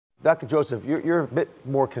Dr. Joseph, you're a bit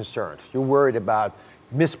more concerned. You're worried about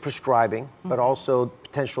misprescribing, but also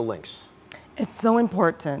potential links. It's so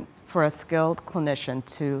important for a skilled clinician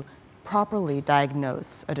to properly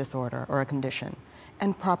diagnose a disorder or a condition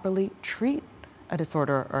and properly treat a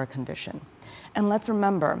disorder or a condition. And let's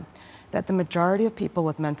remember that the majority of people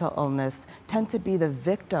with mental illness tend to be the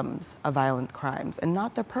victims of violent crimes and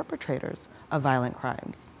not the perpetrators of violent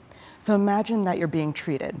crimes. So imagine that you're being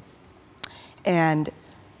treated and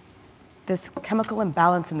this chemical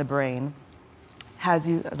imbalance in the brain has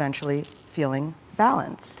you eventually feeling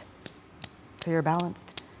balanced. So you're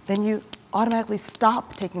balanced. Then you automatically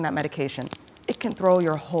stop taking that medication. It can throw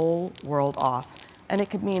your whole world off, and it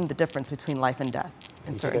could mean the difference between life and death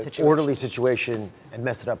in certain situations. Orderly situation and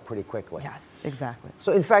mess it up pretty quickly. Yes, exactly.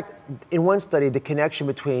 So in fact, in one study, the connection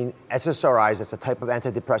between SSRIs, that's a type of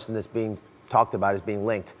antidepressant that's being talked about as being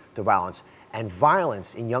linked to violence, and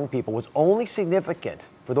violence in young people was only significant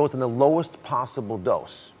for those in the lowest possible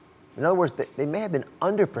dose. In other words, they may have been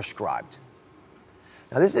underprescribed.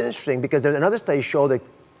 Now this is interesting because there's another study show that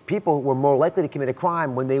people were more likely to commit a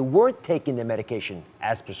crime when they weren't taking their medication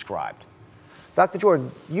as prescribed. Dr.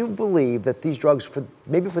 Jordan, you believe that these drugs,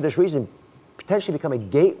 maybe for this reason, potentially become a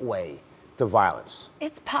gateway to violence.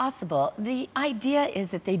 It's possible. The idea is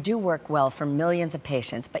that they do work well for millions of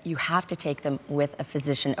patients, but you have to take them with a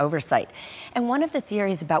physician oversight. And one of the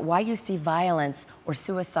theories about why you see violence or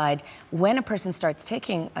suicide when a person starts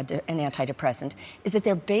taking an antidepressant is that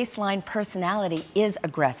their baseline personality is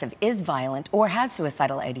aggressive, is violent, or has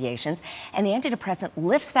suicidal ideations, and the antidepressant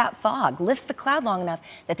lifts that fog, lifts the cloud long enough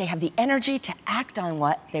that they have the energy to act on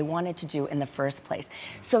what they wanted to do in the first place.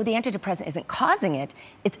 So the antidepressant isn't causing it,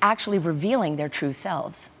 it's actually revealing their true selves.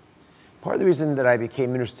 Part of the reason that I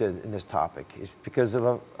became interested in this topic is because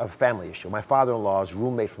of a family issue. My father-in-law's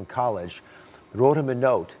roommate from college wrote him a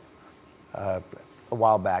note a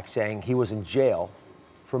while back saying he was in jail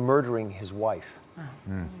for murdering his wife.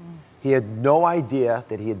 He had no idea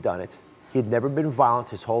that he had done it. He had never been violent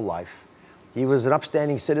his whole life. He was an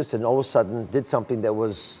upstanding citizen, all of a sudden did something that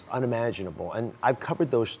was unimaginable. And I've covered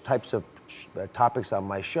those types of topics on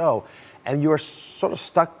my show, and you're sort of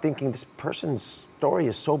stuck thinking this person's story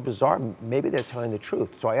is so bizarre, maybe they're telling the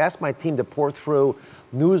truth. So I asked my team to pour through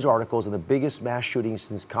news articles on the biggest mass shootings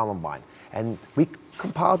since Columbine, and we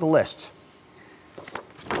compiled a list.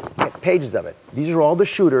 Pages of it. These are all the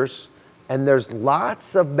shooters, and there's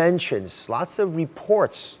lots of mentions, lots of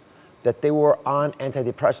reports that they were on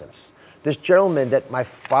antidepressants. This gentleman that my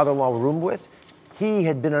father-in-law roomed with, he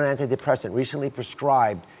had been on an antidepressant, recently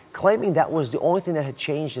prescribed, claiming that was the only thing that had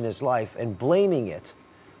changed in his life and blaming it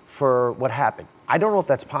for what happened. I don't know if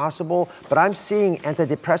that's possible, but I'm seeing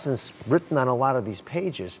antidepressants written on a lot of these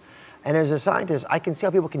pages. And as a scientist, I can see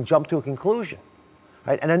how people can jump to a conclusion.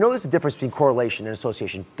 Right? And I know there's a difference between correlation and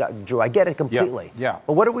association, Drew. I get it completely. Yeah.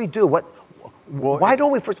 But what do we do? Why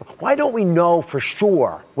don't we know for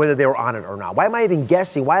sure whether they were on it or not? Why am I even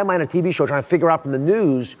guessing? Why am I on a TV show trying to figure out from the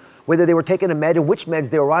news whether they were taking a med and which meds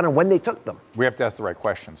they were on and when they took them? We have to ask the right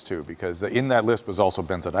questions, too, because in that list was also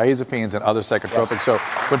benzodiazepines and other psychotropics. So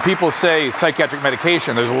when people say psychiatric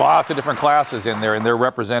medication, there's lots of different classes in there, and they're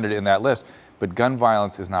represented in that list. But gun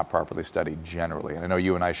violence is not properly studied generally, and I know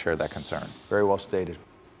you and I share that concern. Very well stated.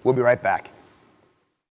 We'll be right back.